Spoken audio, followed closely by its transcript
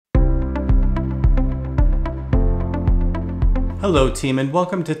Hello team, and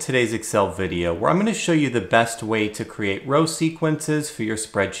welcome to today's Excel video where I'm going to show you the best way to create row sequences for your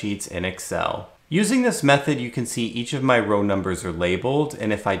spreadsheets in Excel. Using this method, you can see each of my row numbers are labeled,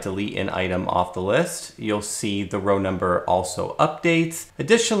 and if I delete an item off the list, you'll see the row number also updates.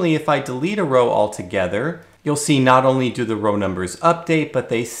 Additionally, if I delete a row altogether, you'll see not only do the row numbers update, but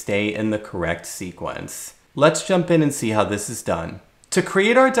they stay in the correct sequence. Let's jump in and see how this is done. To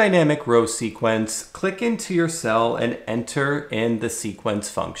create our dynamic row sequence, click into your cell and enter in the sequence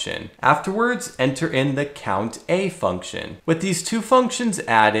function. Afterwards, enter in the count A function. With these two functions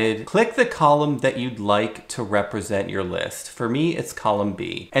added, click the column that you'd like to represent your list. For me, it's column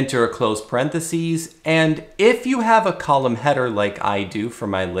B. Enter a close parentheses, and if you have a column header like I do for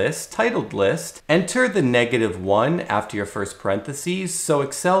my list, titled list, enter the -1 after your first parentheses so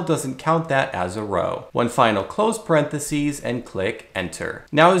Excel doesn't count that as a row. One final close parentheses and click Enter.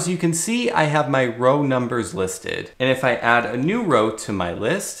 Now, as you can see, I have my row numbers listed. And if I add a new row to my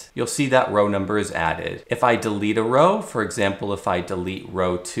list, you'll see that row number is added. If I delete a row, for example, if I delete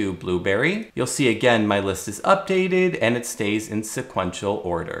row 2 blueberry, you'll see again my list is updated and it stays in sequential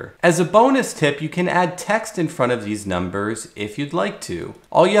order. As a bonus tip, you can add text in front of these numbers if you'd like to.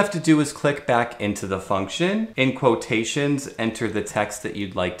 All you have to do is click back into the function. In quotations, enter the text that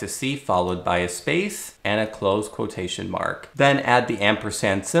you'd like to see, followed by a space and a close quotation mark. Then add the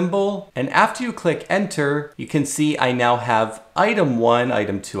ampersand symbol, and after you click enter, you can see I now have item 1,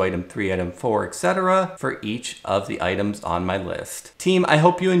 item 2, item 3, item 4, etc. for each of the items on my list. Team, I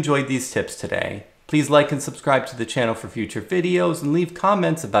hope you enjoyed these tips today. Please like and subscribe to the channel for future videos and leave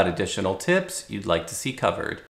comments about additional tips you'd like to see covered.